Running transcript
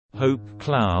Hope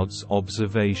clouds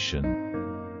observation.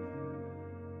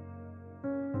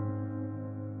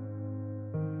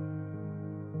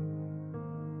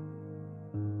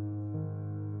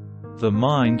 The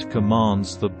mind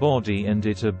commands the body and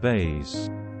it obeys.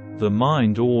 The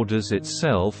mind orders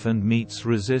itself and meets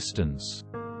resistance.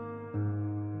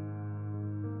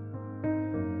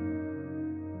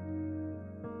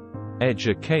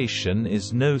 Education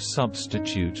is no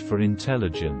substitute for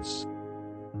intelligence.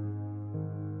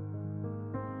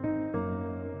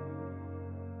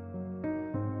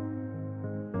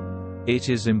 It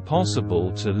is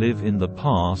impossible to live in the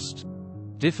past,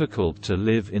 difficult to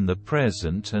live in the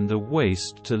present, and a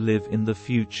waste to live in the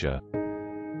future.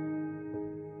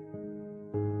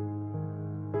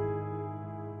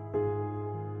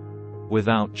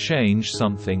 Without change,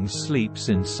 something sleeps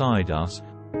inside us,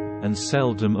 and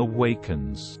seldom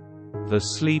awakens. The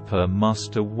sleeper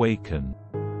must awaken.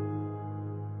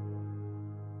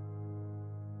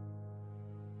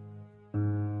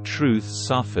 Truth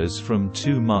suffers from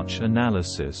too much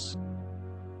analysis.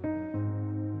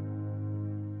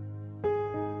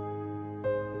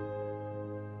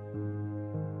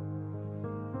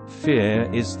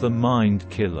 Fear is the mind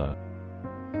killer.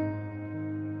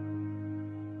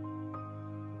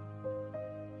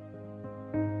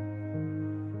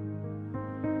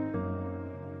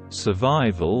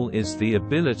 Survival is the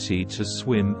ability to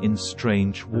swim in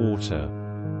strange water.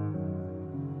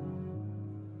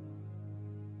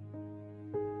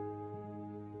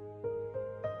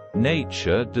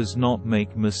 Nature does not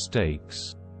make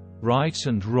mistakes. Right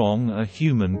and wrong are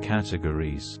human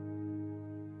categories.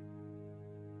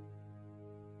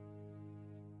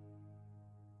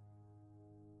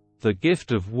 The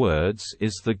gift of words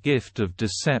is the gift of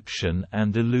deception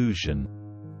and illusion.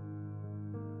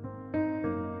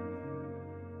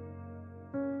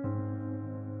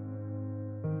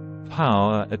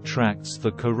 Power attracts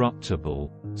the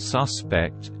corruptible.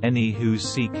 Suspect any who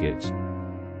seek it.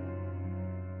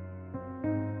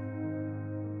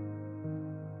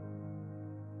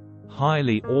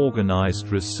 Highly organized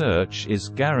research is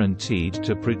guaranteed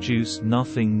to produce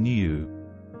nothing new.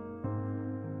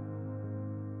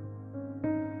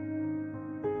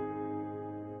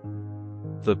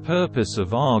 The purpose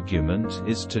of argument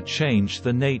is to change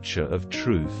the nature of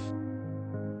truth.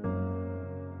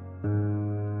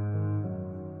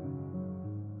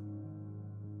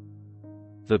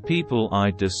 The people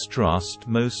I distrust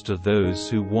most are those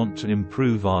who want to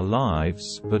improve our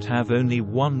lives but have only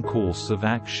one course of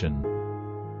action.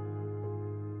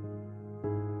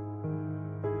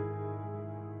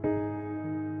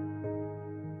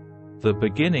 The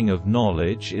beginning of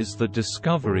knowledge is the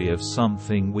discovery of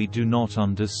something we do not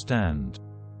understand.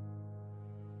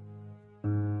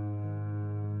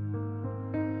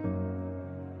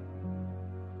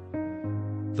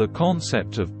 The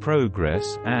concept of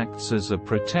progress acts as a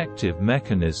protective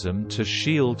mechanism to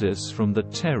shield us from the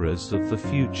terrors of the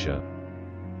future.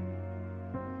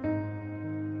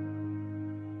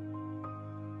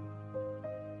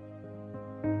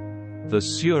 The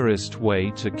surest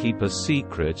way to keep a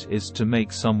secret is to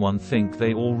make someone think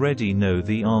they already know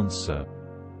the answer.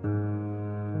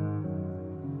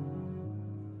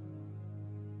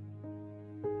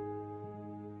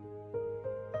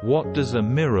 What does a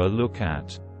mirror look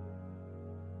at?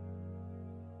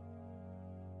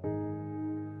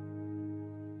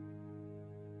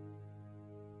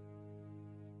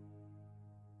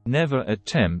 Never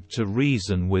attempt to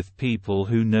reason with people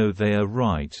who know they are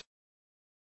right.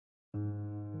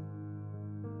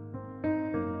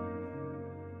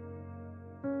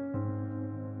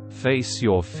 Face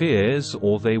your fears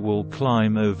or they will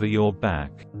climb over your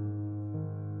back.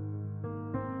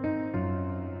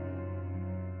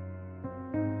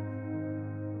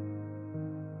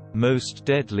 Most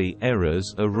deadly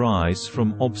errors arise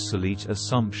from obsolete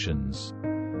assumptions.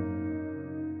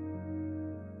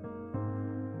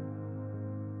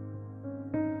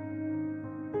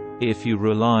 If you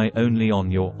rely only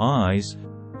on your eyes,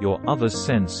 your other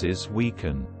senses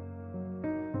weaken.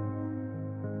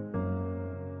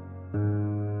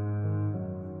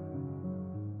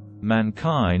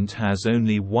 Mankind has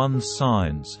only one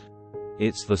science.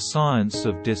 It's the science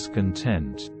of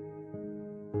discontent.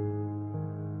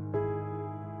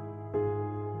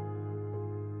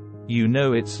 You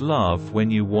know it's love when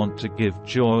you want to give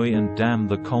joy and damn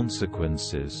the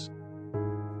consequences.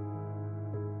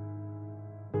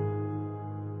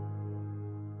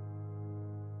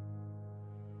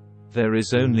 There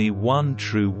is only one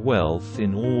true wealth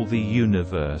in all the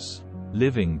universe: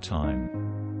 living time.